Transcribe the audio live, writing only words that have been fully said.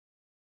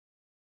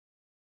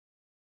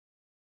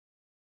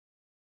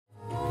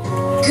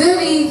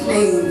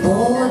evening,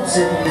 boards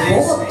and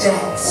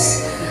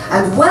boardettes,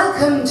 and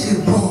welcome to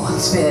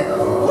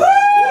Bawdsville.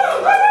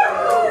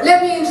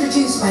 Let me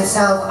introduce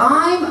myself.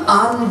 I'm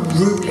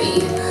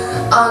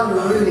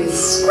Unruly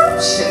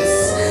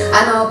Scrumptious,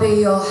 and I'll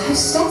be your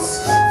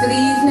hostess for the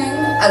evening,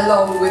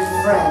 along with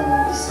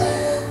friends.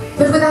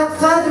 But without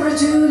further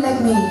ado,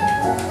 let me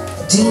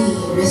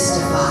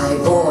demystify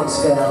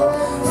Bawdsville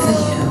for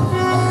you.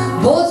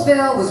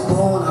 Bawdsville was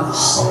born on a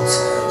hot,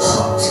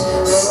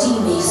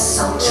 steamy,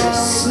 sultry,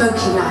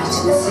 smoky night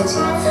in the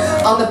city,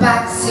 on the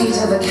back seat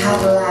of a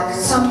Cadillac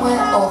somewhere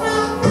off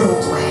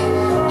Broadway,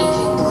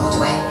 Ealing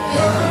Broadway.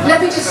 Let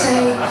me just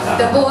say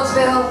that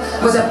Bawdsville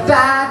was a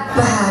bad,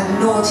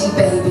 naughty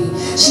baby.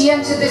 She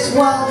entered this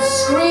world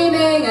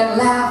screaming and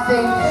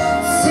laughing,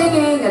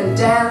 singing and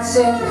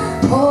dancing,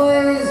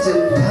 poised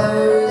and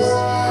posed.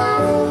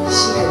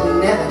 She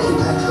could never keep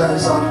her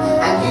clothes on,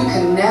 and you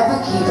can never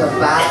keep a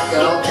bad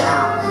girl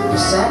down. You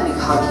certainly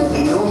can't keep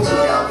a naughty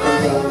girl from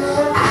being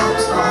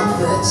out on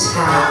the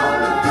town.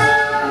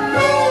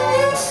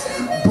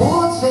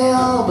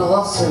 Bawdsville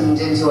blossomed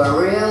into a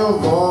real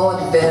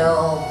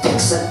vaudeville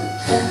vixen.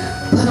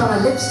 Put on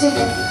a lipstick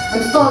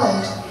and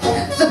followed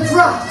the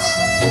bright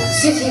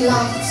city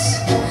lights.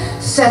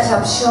 Set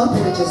up shop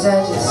in a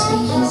deserted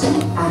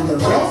speakeasy, and the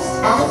rest,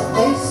 as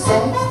they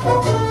say,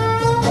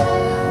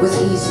 was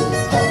easy.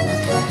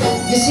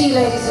 You see,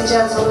 ladies and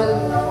gentlemen,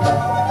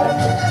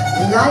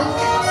 like,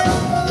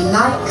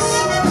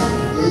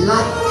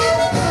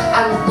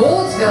 and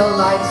Bawdsville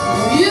likes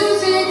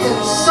music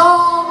and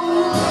song,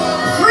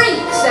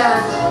 freaks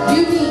and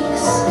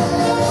uniques,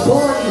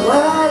 bawdy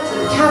words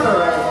and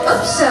cabaret,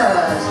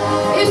 absurd.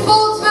 In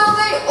Bawdsville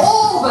they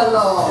all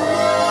belong.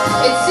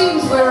 It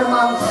seems we're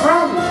among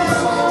friends,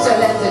 so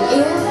lend an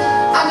ear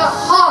and a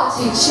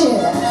hearty cheer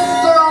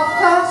for our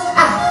first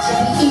act of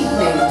the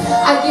evening.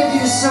 I give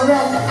you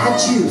Seren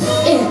Adieu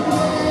in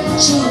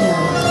Gino.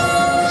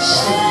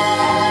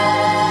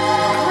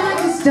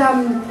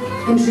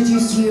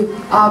 Introduce to you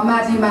our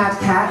Maddie Mad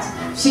Cat.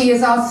 She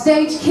is our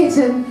stage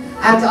kitten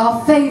and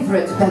our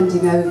favourite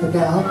bending over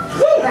girl.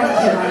 Thank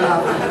you, my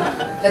love.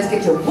 Let's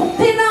get your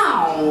whooping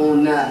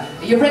on. Are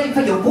you ready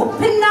for your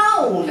whooping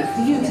on?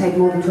 Do you take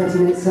more than 20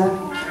 minutes, sir?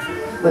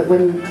 But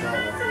when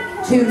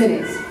 2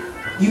 minutes,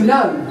 you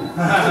know.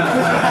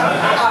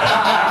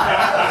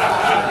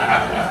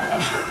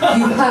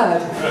 You've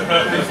heard.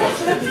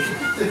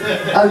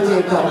 Oh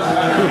dear God.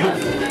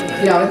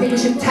 You know, I think we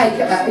should take,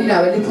 a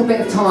little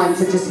bit of time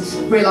to just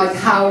realise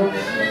how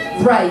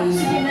brave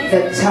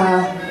that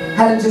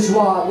Helen de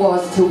Joie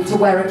was to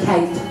wear a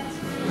cape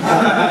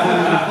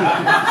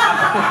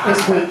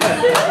this week.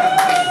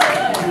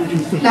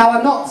 Now,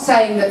 I'm not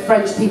saying that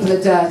French people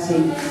are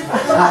dirty,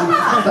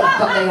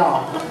 but they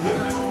are.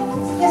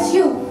 Yes,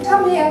 you,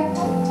 come here.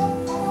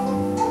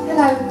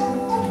 Hello.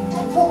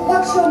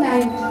 What's your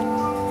name?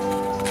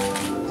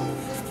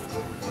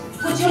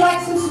 Would you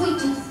like some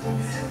sweeties?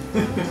 I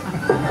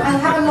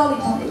have a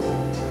lollipop.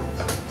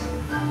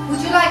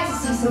 Would you like to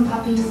see some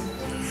puppies?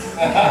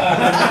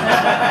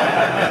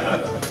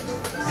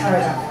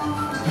 Sorry about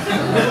that.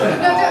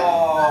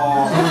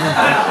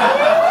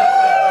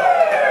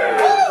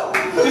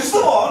 No. Just the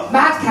one?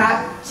 Mad Cat,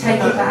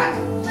 take it back.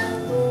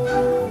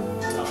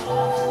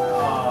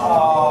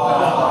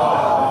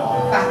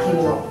 Back in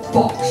your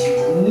box, you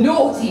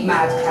naughty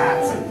Mad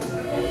Cat.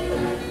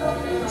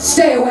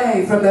 Stay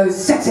away from those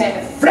sexy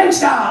French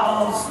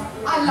dolls.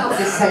 I love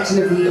this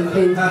section of the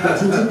evening.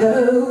 Getting to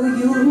know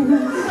you,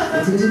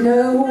 getting to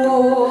know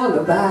all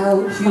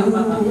about you.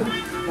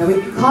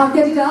 Knowing you can't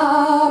get it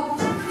up,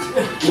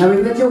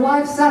 knowing that your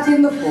wife sat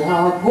in the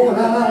far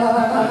corner.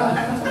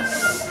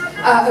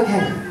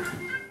 Okay.